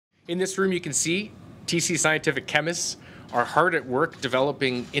In this room, you can see TC Scientific chemists are hard at work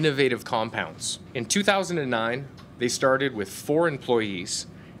developing innovative compounds. In 2009, they started with 4 employees,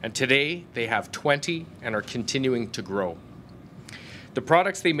 and today they have 20 and are continuing to grow. The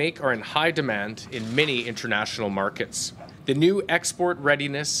products they make are in high demand in many international markets. The new Export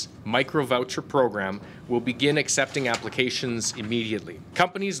Readiness Micro-Voucher program will begin accepting applications immediately.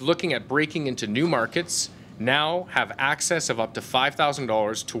 Companies looking at breaking into new markets now have access of up to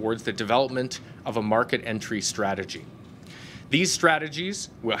 $5,000 towards the development of a market entry strategy. These strategies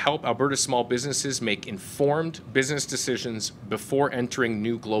will help Alberta small businesses make informed business decisions before entering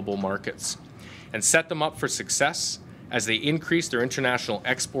new global markets and set them up for success as they increase their international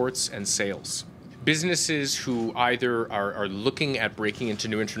exports and sales. Businesses who either are looking at breaking into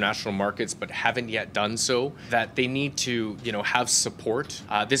new international markets but haven't yet done so, that they need to have support.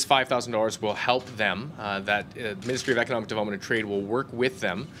 This $5,000 will help them. That Ministry of Economic Development and Trade will work with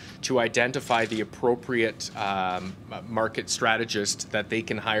them to identify the appropriate market strategist that they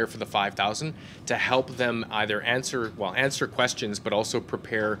can hire for the $5,000 to help them either answer questions but also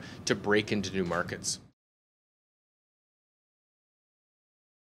prepare to break into new markets.